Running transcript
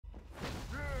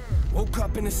Woke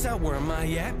up in the cell, where am I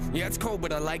at? Yeah, it's cold,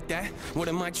 but I like that. What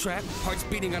am I trapped? Hearts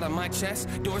beating out of my chest.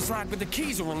 Doors locked, but the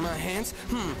keys are in my hands.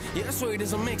 Yeah, that's where it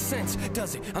doesn't make sense,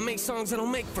 does it? I make songs that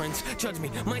don't make friends. Judge me,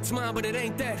 might smile, but it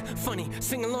ain't that funny.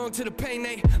 Sing along to the pain,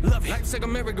 they love it. Life's like a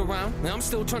merry-go-round, now I'm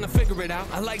still trying to figure it out.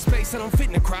 I like space, I don't fit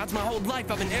in the crowds. My whole life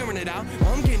I've been airing it out.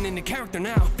 Well, I'm getting into character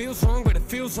now. Feels wrong, but it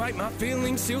feels right. My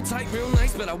feelings seal tight, real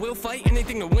nice, but I will fight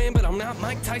anything to win. But I'm not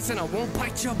Mike Tyson, I won't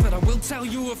bite you, but I will tell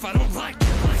you if I don't like it.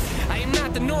 I am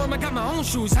not the norm, I got my own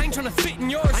shoes, I ain't trying to fit in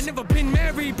yours. I never been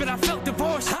married, but I felt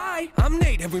divorced. Hi, I'm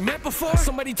Nate, have we met before?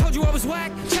 Somebody told you I was whack?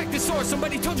 Check the source.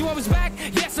 Somebody told you I was back?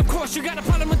 Yes, of course, you got a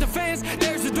problem with the fans?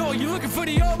 There's the door, you looking for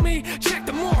the old me? Check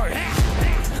the more.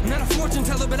 I'm not a fortune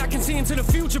teller, but I can see into the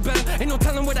future better. Ain't no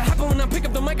telling what'll happen when I pick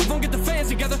up the microphone, get the fans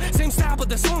together. Same style, but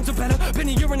the songs are better. Been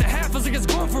a year and a half, feels like it's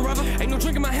gone forever. Ain't no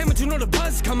drink in my hand, but you know the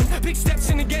buzz coming. Big steps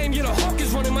in the game, yeah, the hawk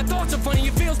is running. My thoughts are funny,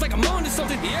 it feels like I'm on to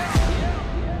something, yeah.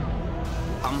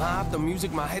 I'm high off the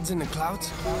music, my head's in the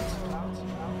clouds.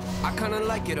 I kinda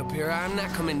like it up here, I'm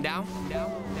not coming down.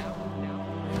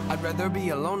 I'd rather be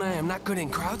alone, I am not good in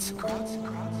crowds.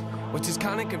 Which is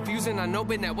kinda confusing, I know,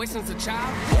 been that way since a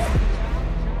child.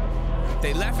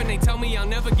 They laugh and they tell me I'll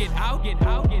never get out.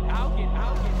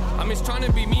 I'm just trying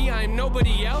to be me, I am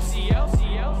nobody else.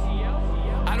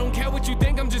 I don't care what you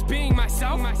think, I'm just being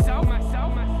myself.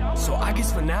 So I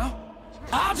guess for now,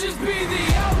 I'll just be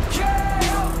the outcast.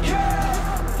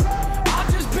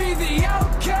 I'll just be the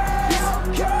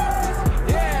outcast.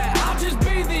 Yeah, I'll just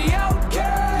be the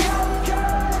outcast.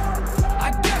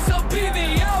 I guess I'll be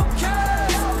the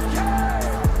outcast.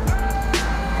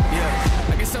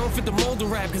 Yeah, I guess I don't fit the mold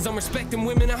of rap, cause I'm respecting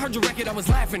women. I heard your record, I was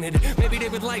laughing at it. Maybe they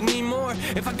would like me more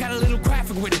if I got a little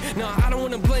graphic with it. No, I don't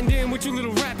wanna blend in with you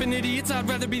little rapping idiots. I'd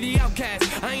rather be the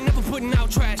outcast. I ain't never putting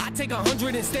out trash. I take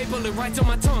 100 and staple it right to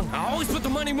my tongue. I always put the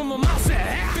money where my mouth's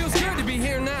at. Feels good to be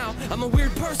here now. I'm a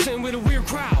weird person with a weird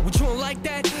crowd. Would you don't like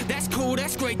that? That's cool,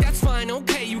 that's great, that's fine.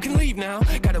 Okay, you can leave now.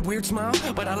 Got a weird smile,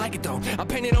 but I like it though. I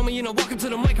paint it on me and I walk up to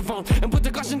the microphone and put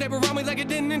the caution tape around me like it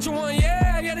didn't intro one.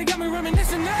 Yeah, they got me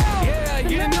reminiscing now. Yeah,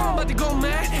 you didn't know I'm about to go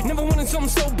mad. Never wanted something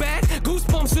so bad.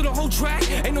 Goosebumps to the whole track.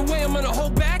 Ain't no way I'm gonna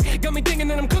hold back. Got me thinking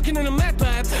that I'm cooking in a math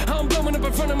lab. How I'm blowing up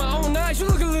in front of my own eyes. You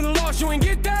look a little lost, you ain't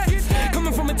get that?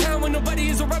 Coming from a town where nobody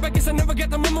is a rap, I guess I never get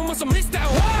the memo once I missed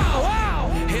out. Wow.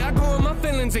 Here I go in my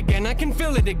feelings again, I can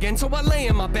feel it again. So I lay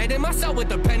in my bed in my cell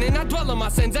with a pen and I dwell on my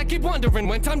sins. I keep wondering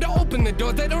when time to open the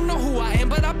door. They don't know who I am,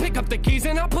 but I pick up the keys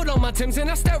and I put on my Timbs and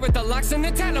I stare at the locks and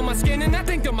the tan on my skin. And I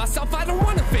think to myself, I don't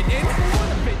wanna fit in.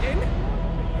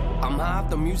 I'm high off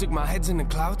the music, my head's in the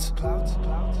clouds.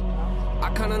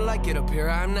 I kinda like it up here,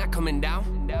 I'm not coming down.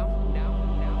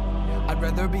 I'd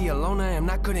rather be alone, I am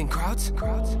not good in crowds.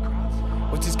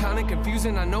 Which is kinda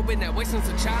confusing, I know, been that way since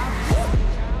a child.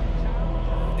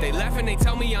 They laugh and they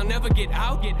tell me I'll never get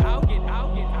out.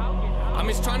 I'm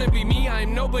just trying to be me, I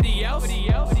am nobody else.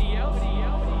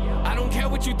 I don't care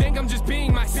what you think, I'm just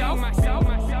being myself.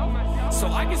 So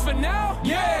I guess for now,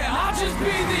 yeah, I'll just be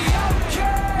the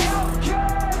outcast.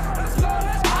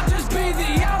 I'll just be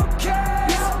the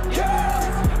outcast.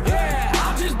 Yeah,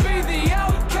 I'll just be the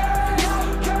outcast.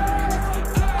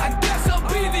 I guess I'll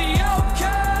be the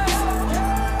outcast.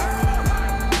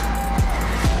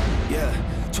 Yeah,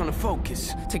 trying to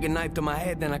focus. Take a knife to my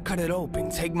head, then I cut it open.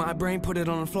 Take my brain, put it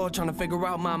on the floor, trying to figure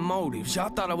out my motives. Y'all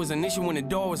thought I was an issue when the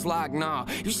door was locked. Nah,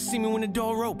 you should see me when the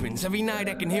door opens. Every night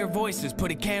I can hear voices, put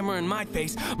a camera in my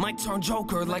face. Might turn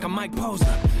Joker like a Mike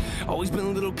Posner. Always been a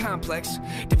little complex,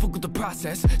 difficult to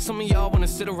process. Some of y'all wanna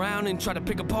sit around and try to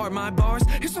pick apart my bars.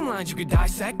 Here's some lines you could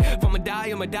dissect. If I'ma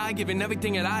die, giving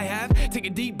everything that I have. Take a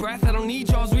deep breath, I don't need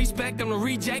y'all's respect. I'm a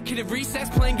reject, kid at recess,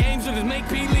 playing games with his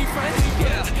make-believe friends.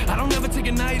 Yeah, I don't ever take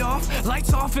a night off.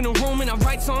 Lights off in a room and I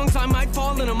write songs. I might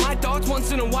fall into my thoughts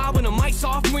once in a while when the mic's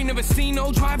off. You ain't never seen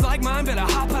no drive like mine, better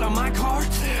hop out of my car.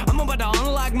 I'm about to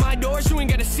unlock my doors, you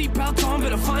ain't got a seatbelt on,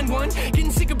 better find one.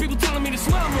 Getting sick of people telling me to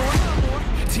smile more.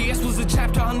 TS was a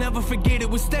chapter I'll never forget, it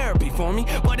was therapy for me.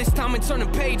 But it's time to turn the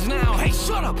page now. Hey,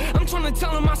 shut up, I'm trying to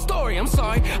tell them my story. I'm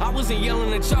sorry, I wasn't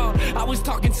yelling at y'all, I was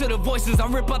talking to the voices. I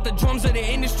rip out the drums of the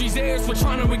industry's ears for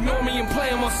trying to ignore me and play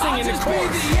them while singing the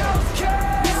chorus.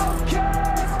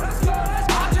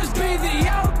 I'll just be the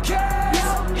outcast.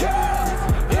 I'll just be the outcast.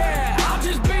 Yeah, I'll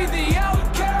just be the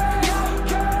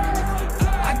outcast.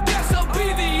 I guess I'll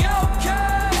be the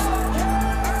outcast.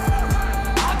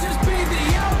 I'll just be the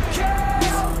outcast.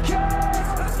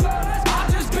 I'll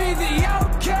just be the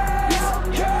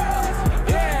outcast.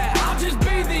 Yeah, I'll just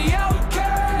be the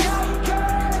outcast.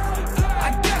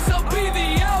 I guess I'll be the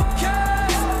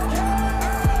outcast.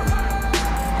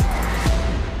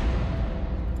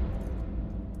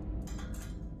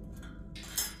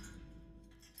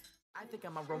 think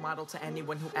I'm a role model to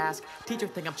anyone who asks. Teacher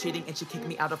think I'm cheating and she kicked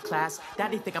me out of class.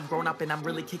 Daddy think I'm grown up and I'm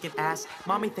really kicking ass.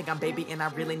 Mommy think I'm baby and I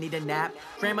really need a nap.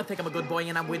 Grandma think I'm a good boy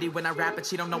and I'm witty when I rap, but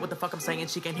she don't know what the fuck I'm saying.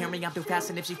 She can't hear me, I'm too fast,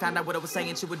 and if she found out what I was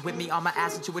saying, she would whip me on my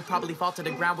ass and she would probably fall to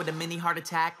the ground with a mini heart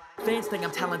attack. Fans think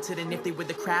I'm talented and nifty with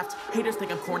the craft. Haters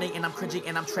think I'm corny and I'm cringy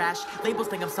and I'm trash. Labels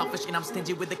think I'm selfish and I'm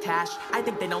stingy with the cash. I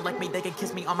think they don't like me, they can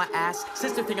kiss me on my ass.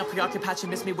 Sister think I'm preoccupied, she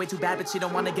miss me way too bad, but she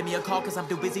don't wanna give me a call cause I'm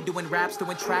too busy doing raps,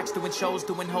 doing tracks, doing shows,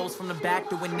 doing hoes from the back,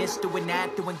 doing this, doing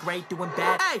that, doing great, doing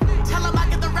bad. Hey, tell them I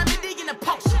get the remedy in a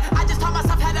potion. I just taught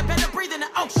myself how to better breathe in the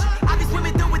ocean. I be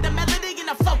swimming through with the melody and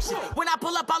the floation. When I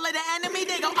pull up all of the enemy,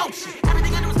 they go, oh shit.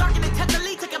 Everything I do is dark and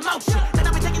intensely take emotion. Then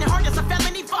I be taking it hard, it's a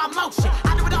felony for emotion.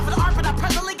 I do it all for the art, but I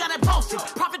presently got impulsion.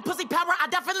 Profit, pussy, power, I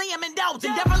definitely am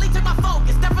indulgent. Definitely took my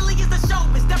focus, definitely is the show.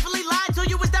 It's definitely lied to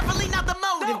you, it's definitely not the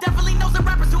motive. Definitely knows the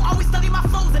rappers who always study my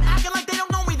flows and acting like they don't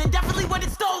know me, then definitely when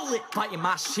it stole it. Biting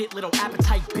my shit, little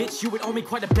appetite bitch. You would owe me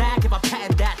quite a bag if I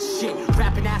patent that shit.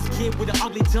 Rapping ass kid with an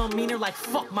ugly demeanor, like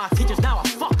fuck my teachers. Now I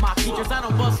fuck my teachers. I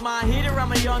don't bust my heater,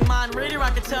 I'm a young mind reader. I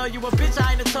can tell you a bitch,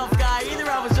 I ain't a tough guy either.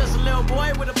 I was just a little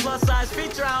boy with a plus size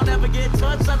feature. I don't ever get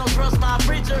touched, I don't trust my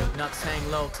preacher. Nuts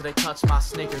hang low till they touch my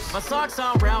sneakers. My socks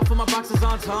on Ralph and my boxes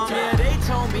on Tom. Yeah, they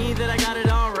told me that I got it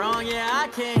all wrong. Yeah, I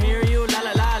can't hear you, la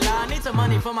la la la. Need some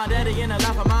money for my daddy and a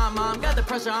lot for my mom. Got the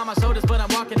pressure on my shoulders, but I'm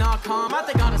walking all calm. I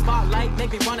think all the spotlight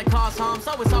make me wanna cause harm,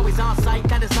 so it's always on site,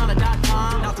 that is not a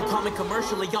 .com. Not to call me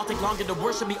commercially, y'all take longer to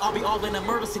worship me. I'll be all in a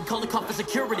murder scene, calling call for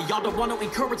security. Y'all don't want to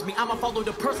encourage me, I'ma follow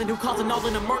the person who causing all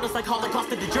in the murders like Holocaust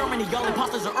to Germany. Y'all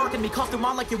imposters are irking me, costume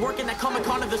on like you're working at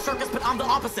Comic-Con of the circus, but I'm the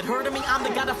opposite. Heard of me? I'm the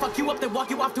guy to fuck you up, then walk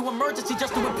you off to emergency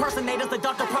just to impersonate as the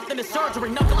doctor prompting his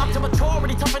surgery. Knuckle up to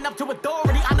maturity, toughen up to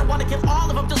authority. I don't wanna kill all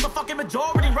of them, just the fucking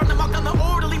majority. Run them out on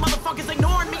the orderly, motherfuckers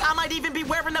ignoring me. I might even be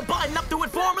wearing a button up to it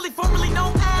formerly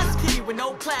known as kitty with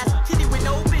no class, kitty with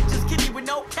no bitches, kitty with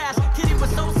no cash. Kitty was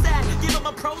so sad, give him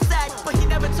a Prozac, but he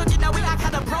never took it, now we act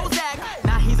kinda Prozac.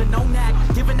 Now he's a no-nag,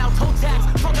 giving out toe tags.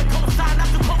 Fuck a cosign, I'm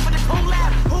too cold for the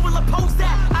collab. Who will oppose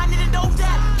that? I need to know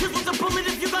that. Here's what's a bullet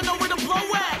if you got nowhere to blow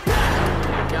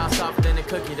at. Y'all softer than a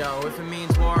cookie though. If it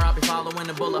means war, I'll be following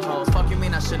the bullet holes. Fuck you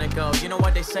mean I shouldn't go? You know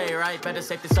what they say, right? Better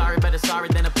safe than sorry, better sorry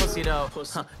than a pussy though.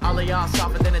 All of y'all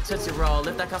softer than a Tootsie Roll.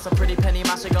 If that costs a pretty penny,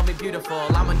 my shit gon' be beautiful.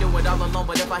 I'ma do it all alone,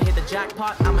 but if I hit the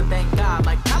jackpot, I'ma thank God.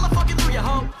 Like, hallelujah,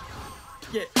 ho.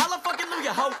 Yeah,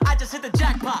 hallelujah, ho. I just hit the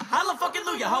jackpot.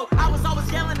 Hallelujah, ho. I was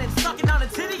always yelling and sucking on a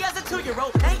titty as a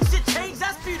 2-year-old. Ain't shit changed,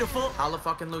 that's beautiful.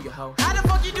 Hallelujah, ho. How the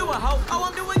fuck you do it, ho? Oh,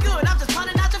 I'm doing good. I'm just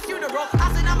planning out your funeral.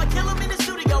 I said I'ma kill him in the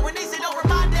studio, and they said over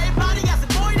my dead body. I said,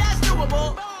 boy, that's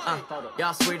doable.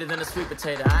 Y'all sweeter than a sweet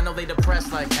potato. I know they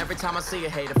depressed like every time I see a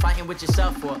hater. Fighting with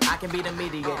yourself for I can be the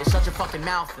mediator. Shut your fucking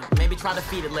mouth and maybe try to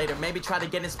feed it later. Maybe try to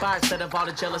get inspired instead of all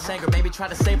the jealous anger. Maybe try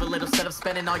to save a little instead of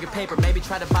spending all your paper. Maybe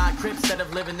try to buy a crib instead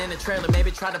of living in a trailer.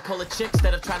 Maybe try to pull a chick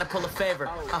instead of trying to pull a favor.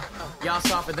 Y'all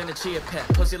softer than a chia pet.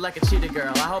 Pussy like a cheetah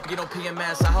girl. I hope you don't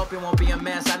PMS. I hope you won't be a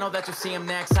mess. I know that you see him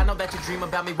next. I know that you dream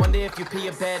about me. Wonder if you pee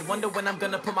a bed. Wonder when I'm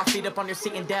gonna put my feet up on your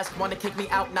seat and desk. Wanna kick me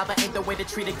out? Now that ain't the way to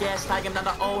treat a guest. I am not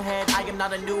an old head. I am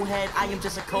not a new head. I am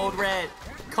just a cold red.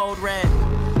 Cold red.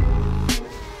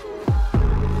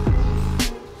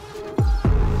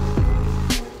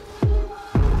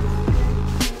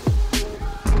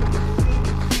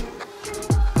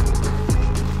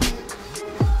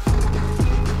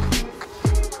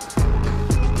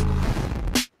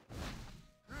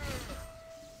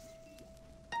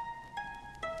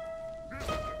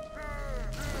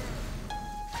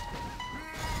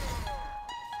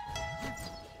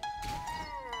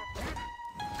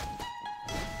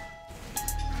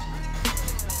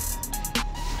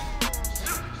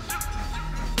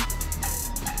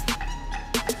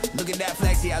 Look at that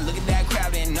flex, yeah, look at that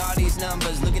crowd and all these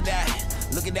numbers, look at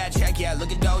that check, yeah,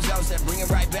 look at those that bring it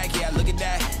right back, yeah, look at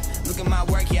that. Look at my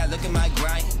work, yeah, look at my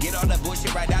grind. Get all that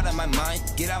bullshit right out of my mind.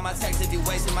 Get out my text if you're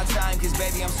wasting my time, cause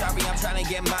baby, I'm sorry, I'm trying to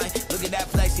get mine. Look at that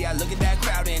flex, yeah, look at that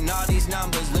crowd and all these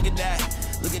numbers, look at that.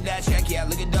 Look at that check, yeah,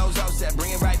 look at those that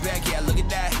bring it right back, yeah, look at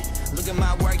that. Look at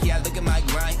my work, yeah, look at my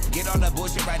grind. Get all that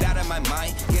bullshit right out of my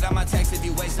mind. Get out my text if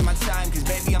you're wasting my time, cause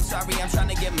baby, I'm sorry, I'm trying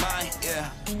to get mine, yeah.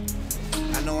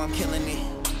 I know I'm killing it.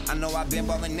 I know I've been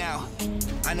balling out.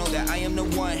 I know that I am the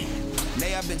one they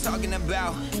have been talking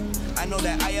about. I know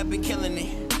that I have been killing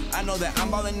it. I know that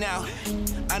I'm balling out.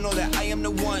 I know that I am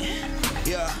the one.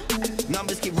 Yeah.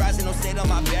 Numbers keep rising, don't stay on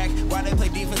my back. While they play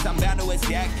defense, I'm bound to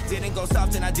attack. Didn't go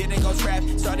soft and I didn't go trap.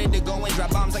 Started to go and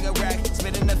drop bombs like a rack.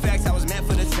 Spitting the facts, I was meant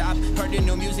for the top. Heard the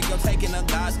new music, I'm taking a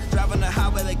loss. Driving the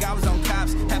highway like I was on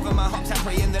cops. Half of my hometown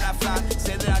praying that I flop.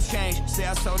 Say that I changed, say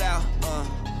I sold out.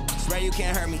 Swear you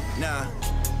can't hurt me, nah.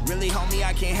 Really, homie,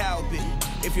 I can't help it.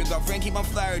 If your girlfriend keep on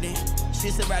flirting, she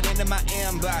slid right into my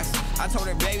inbox. I told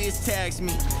her, baby, it's text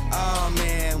me. Oh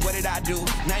man, what did I do?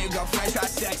 Now your girlfriend try to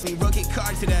sex me. Rookie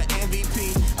card to the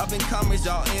MVP. Up and comers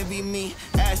all envy me.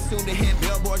 As soon to hit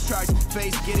Billboard charts,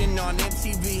 face getting on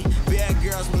MTV. Bad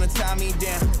girls wanna tie me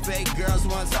down. Fake girls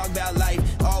wanna talk about life.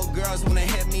 Old girls wanna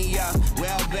hit me up.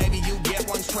 Well, baby, you get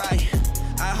one try.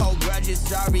 I hold grudges,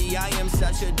 sorry, I am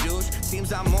such a douche.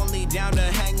 Seems I'm only down to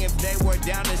hang if they were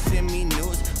down to send me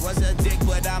news. Was a dick,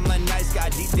 but I'm a nice guy.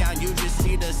 Deep down, you just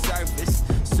see the surface.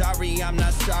 Sorry, I'm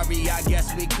not sorry, I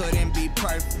guess we couldn't be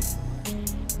perfect.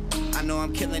 I know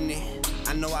I'm killing it,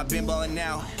 I know I've been balling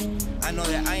out. I know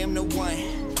that I am the one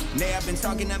they have been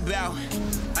talking about.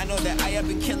 I know that I have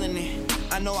been killing it,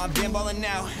 I know I've been balling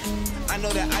out. I know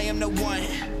that I am the one.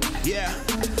 Yeah,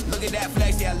 look at that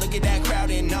flex, yeah, look at that crowd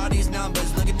and all these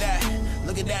numbers, look at that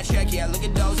check, yeah, look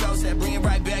at those hoes that bring it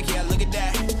right back, yeah, look at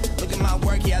that. Look at my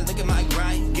work, yeah, look at my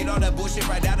grind. Get all that bullshit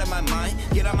right out of my mind.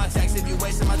 Get on my text if you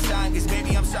wasting my time, cause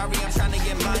baby, I'm sorry, I'm trying to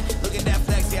get mine. Look at that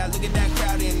flex, yeah, look at that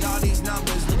crowd and all these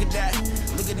numbers, look at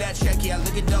that check, yeah,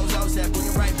 look at those hoes that bring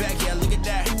it right back, yeah, look at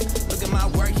that. Look at my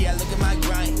work, yeah, look at my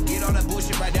grind. Get all that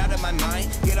bullshit right out of my mind.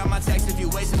 Get on my text if you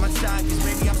wasting my time, cause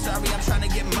baby, I'm sorry, I'm trying to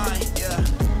get mine, yeah.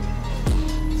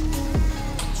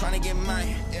 Trying to get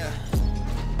mine, yeah.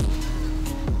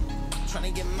 Trying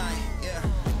to get mine, yeah.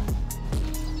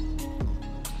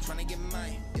 Trying to get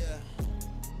mine, yeah.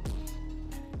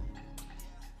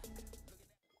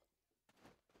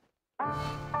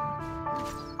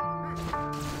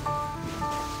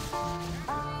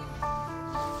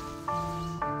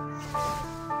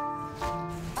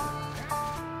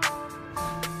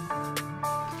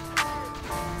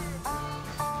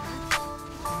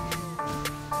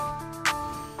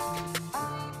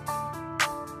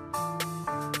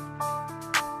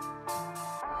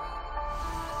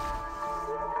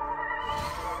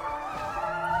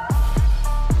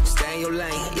 Your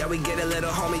lane, yeah, we get a little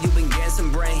homie, you been getting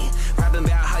some brain. Rapping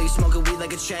about how you smoking weed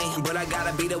like a chain, but I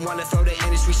gotta be the one to throw the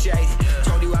industry shade.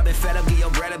 Told you I've been fed up, get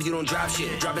your bread up, you don't drop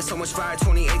shit. Dropping so much fire,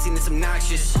 2018, it's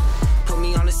obnoxious. Put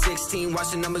me on a 16, watch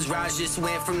the numbers rise, just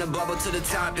went from the bubble to the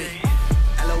topic.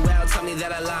 LOL, tell me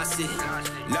that I lost it.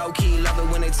 Low key, love it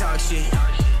when they talk shit.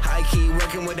 High key,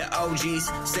 working with the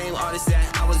OGs, same artists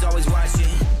that I was always watching.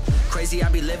 Crazy, I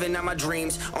be living out my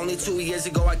dreams. Only 2 years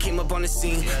ago I came up on the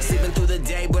scene. Sleeping through the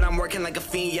day, but I'm working like a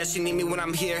fiend. Yeah, she need me when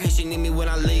I'm here, and she need me when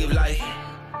I leave. Like,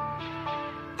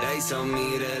 they told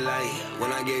me that like,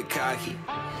 when I get cocky,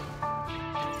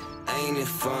 ain't it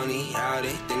funny how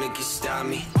they think they can stop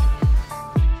me?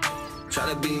 Try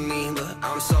to be me, but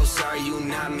I'm so sorry you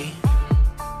not me.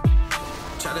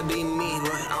 Try to be me,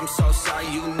 but I'm so sorry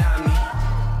you not me.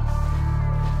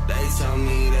 They told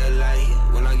me that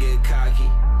like, when I get cocky,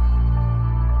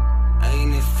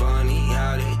 ain't it funny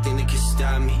how they think they can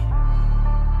stop me?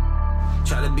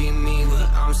 Try to be me, but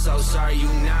I'm so sorry you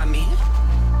not me.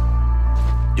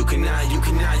 You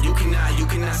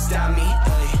cannot stop me.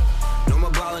 Hey, no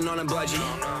more ballin' on a budget.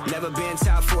 Never been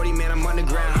top 40, man, I'm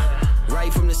underground.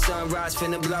 Right from the sunrise,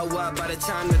 finna blow up by the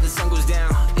time that the sun goes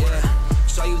down. Yeah,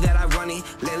 show you that I run it.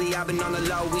 Lately I've been on the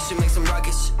low, we should make some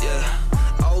ruckus. Yeah.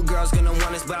 Old girls gonna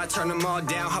want us, but I turn them all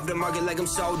down. Off the market like I'm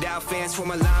sold out. Fans for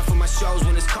my line for my shows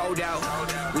when it's cold out.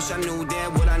 Wish I knew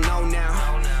then what I know now.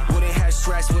 Wouldn't have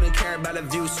stress, wouldn't care about a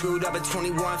view. Screwed up at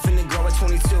 21, finna grow at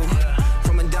 22.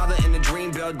 From a dollar in the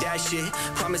dream, build that shit.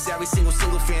 Promise every single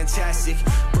fantastic.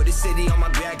 Put the city on my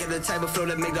back, at the type of flow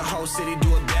that make the whole city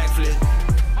do a backflip.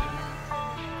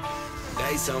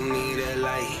 They told me that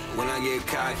like, when I get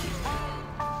cocky,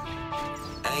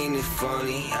 ain't it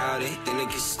funny how they think they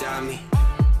can stop me?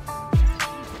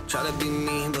 Try to be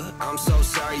me, but I'm so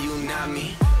sorry you not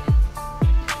me.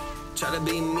 Try to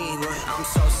be me, but I'm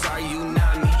so sorry you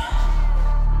not me.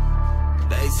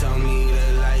 They told me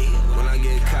that like, when I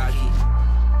get cocky,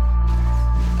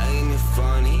 ain't it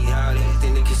funny how they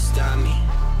think they can stop me?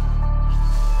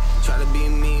 Try to be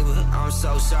me, but I'm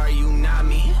so sorry you not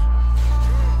me.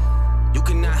 You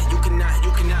cannot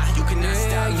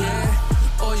stop me.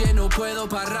 Oye, no puedo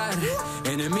parar.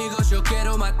 Enemigos yo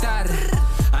quiero matar.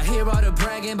 I hear all the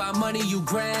bragging about money you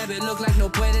grab. It look like no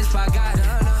puedes pagar.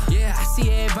 Yeah, I see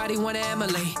everybody wanna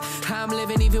emulate how I'm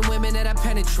living, even women that I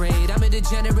penetrate. I'm a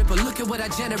degenerate, but look at what I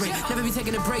generate. Never be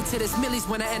taking a break to this millies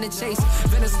when I end a chase.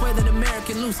 Venezuelan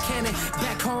American loose cannon.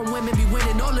 Back home, women be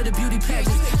winning all of the beauty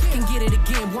pageants. I can get it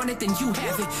again, want it, then you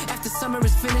have it. After summer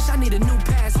is finished, I need a new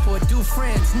passport. New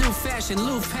friends, new fashion,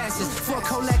 loose passes. For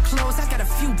collect clothes, I got a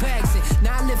few bags in.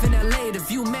 Now I live in LA, the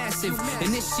view massive.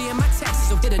 And this year my taxes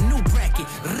will hit a new bracket.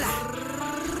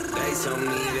 They told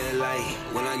me that like,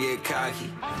 when I get cocky,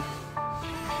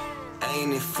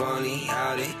 Ain't it funny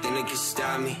how they think they can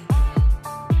stop me?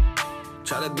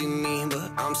 Try to be me,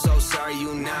 but I'm so sorry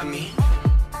you not me.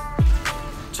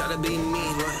 Try to be me,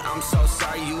 but I'm so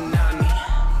sorry you not me.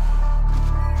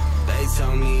 They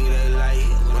told me to like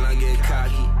it when I get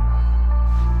cocky.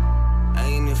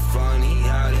 Ain't it funny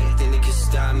how they think they can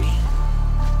stop me?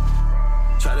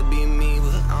 Try to be me,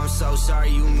 but I'm so sorry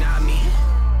you not me.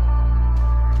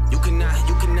 You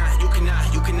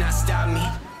cannot stop me.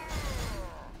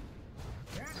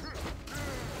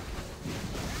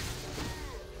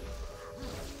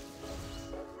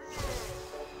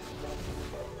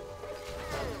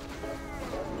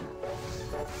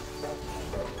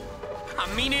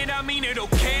 I mean it,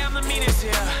 okay, I'm the meanest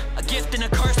here. A gift and a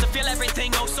curse to feel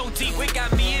everything oh so deep. It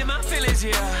got me in my feelings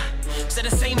here. Said the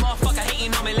same motherfucker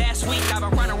hating on me last week. I've been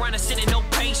running around and sitting, no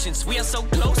patience. We are so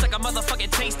close, like a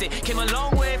motherfucking taste it. Came a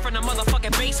long way from the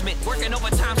motherfucking basement. Working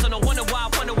overtime, so no wonder why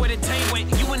I wonder where the day went.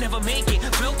 You would never make it,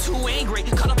 feel too angry.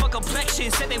 Caught up on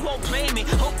complexion, said they won't play me.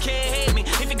 Okay, hate me,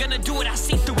 if you're gonna do it, I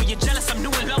see through it. You're jealous, I'm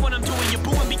new in love when I'm doing. You're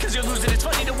booing because you're losing. It's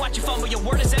funny to watch you fumble. Your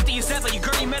word is empty as ever. Your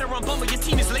girl, you met her on Bumble. Your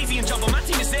team is lazy and jumble. My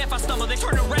team is there if I stumble. They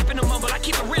turn to rap and a mumble. I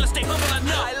keep it real and stay humble, I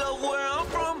know. I love where I'm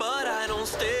from, but I don't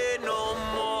stay no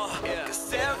more.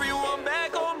 Cause everyone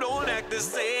back home don't act the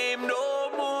same no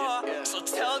more. So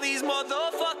tell these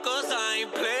motherfuckers I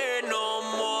ain't playing no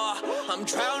more. I'm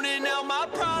drowning out my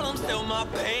problems, still my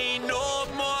pain no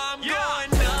more. I'm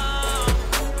going numb.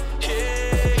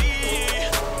 Hey,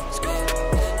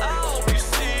 I hope you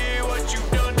see what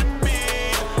you've done to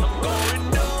me. I'm going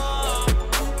numb.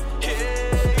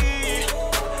 Hey,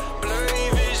 blurry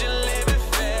vision, living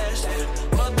fast.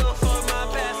 Motherfuck my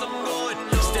past, I'm going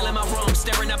numb. Still in my room,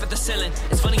 staring up at the ceiling.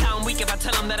 It's funny how I'm weak if I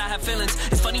tell them that I have feelings.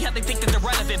 It's funny how they think that they're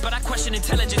relevant, but I question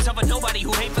intelligence of a nobody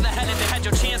who hate for the hell of it. Had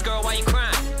your chance, girl, why you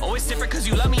crying? Oh, it's different cause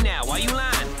you love me now, why you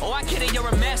lying? Oh, I get it, you're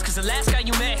a mess, cause the last guy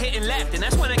you met hit and left. And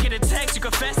that's when I get a text, you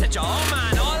confess that you're all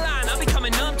mine, all lying. I'm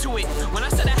becoming numb to it. When I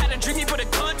said I had a dream, you put a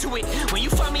gun to it. When you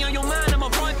find me on your mind, I'ma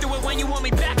run through it. When you want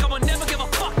me back, I'ma never give a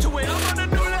fuck to it. I'm on a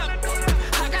new level.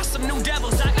 I got some new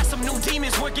devils, I got some new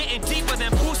demons. We're getting deeper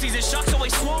than pussies and sharks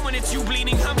always swarm when it's you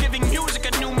bleeding. I'm giving music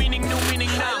a new meaning now.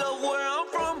 I love where I'm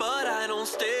from, but I don't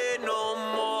stay no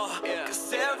more.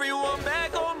 Cause everyone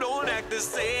back home don't act the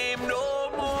same no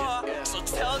more. So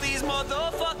tell these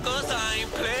motherfuckers I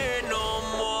ain't playing no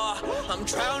more. I'm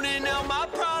drowning out my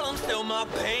problems, still my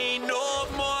pain no